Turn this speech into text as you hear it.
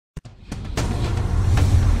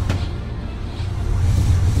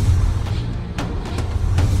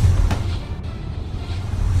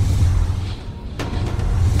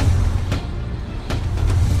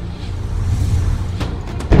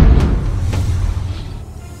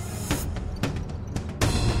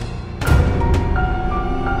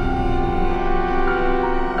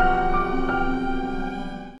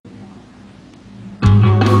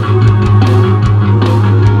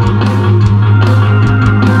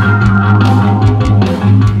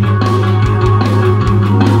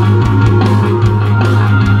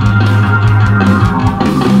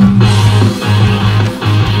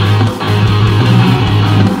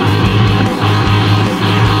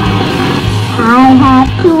I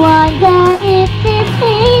have to wonder if this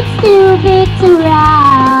needs to be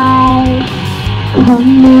tried.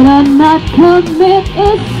 Commit or not commit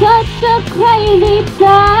is such a crazy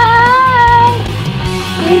time.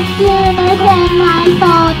 It's sooner than I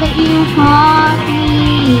thought that you called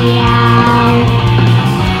me out.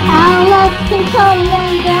 I lost control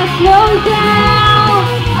and there's no doubt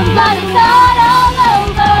I'm gonna start all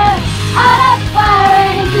over, out of fire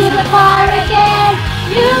and into the fire again.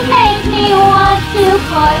 You make me want to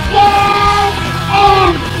forget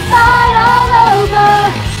and start all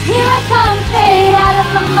over. Here I come straight out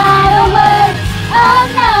of my mind over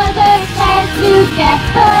another chance to get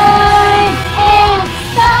burned and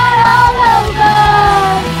start all over.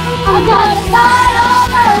 I'm gonna start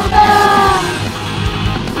all over.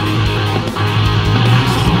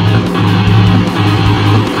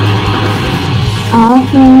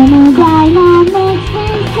 Often a dynamics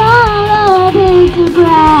inside of his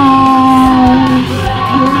ground.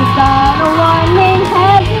 Without a warning,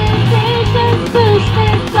 hesitations pushed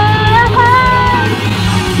aside.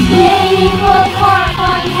 Dating was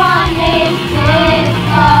 4.1 is this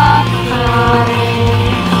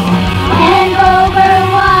and over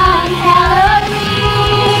 1 calorie.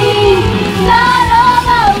 Not all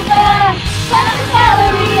over, 7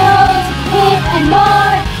 calories, hit and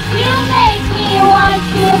more. You make me want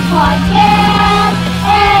to forget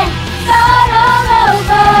and start all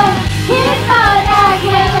over. Here's how that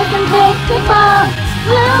was invisible.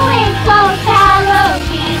 Blue ink, cold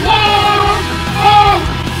calories, yeah, and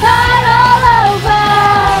start all over.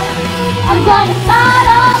 I'm gonna start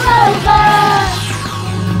all over.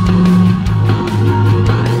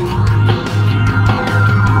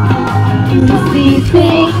 These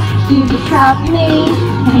things to disrupt me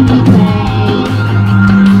anyway.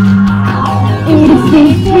 It is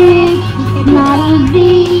secret,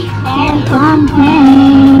 technology, and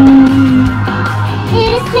content. It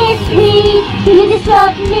is secret to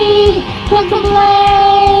disrupt me, can't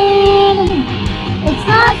complain. It's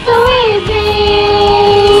not so easy.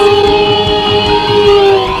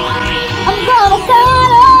 I'm gonna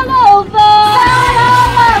start all over, start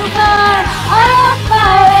all over. On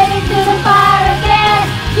fire, ready to the fire again.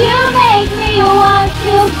 You make me want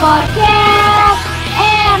to forget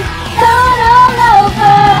and start all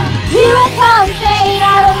over. Here I come straight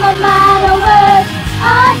out of my mind over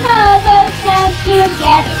another chance to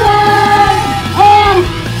get burned and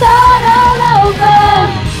start all over.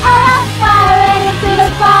 Out of fire and into the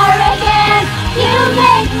fire again. You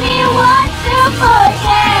make me want to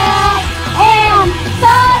forget and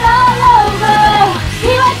start all over.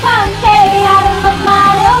 Here I come straight out of my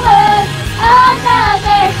mind over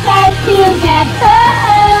another chance to get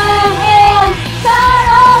burned and start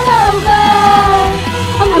all over.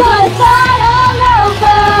 I'm gonna start all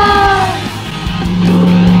over.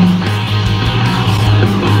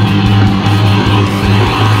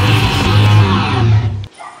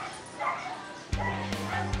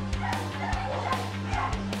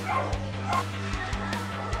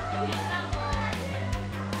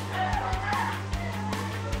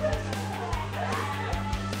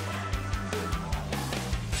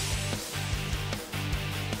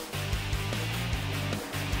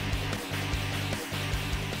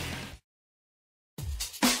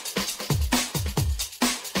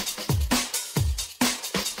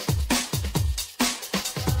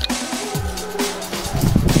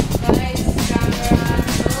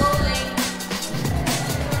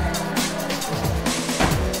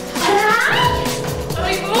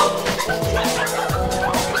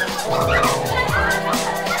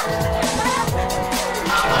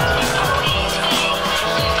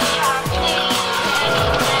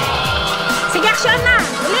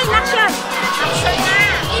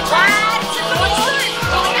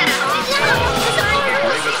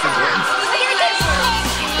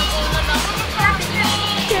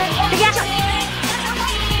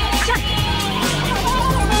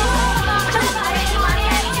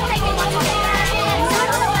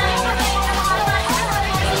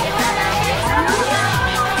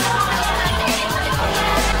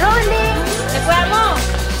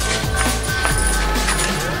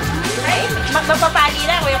 Magpapali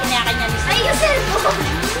lang, kuya kunya kanya. Ay, yung cellphone!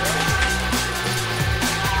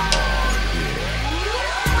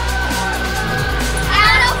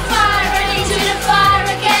 Out of fire, ready to the fire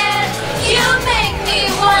again. You make me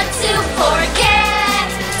want to forget.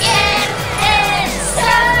 Get and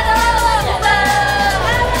start all over.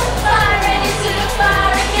 Out of fire, ready to the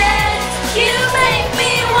fire again. You make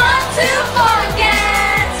me want to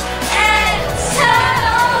forget and start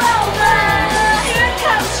all over. Here it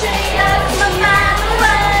comes straight out of my mind.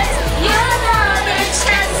 You're another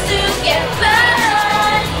chance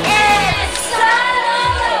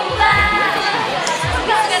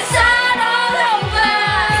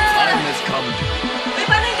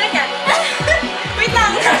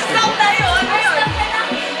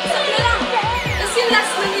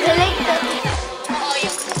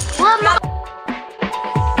I'm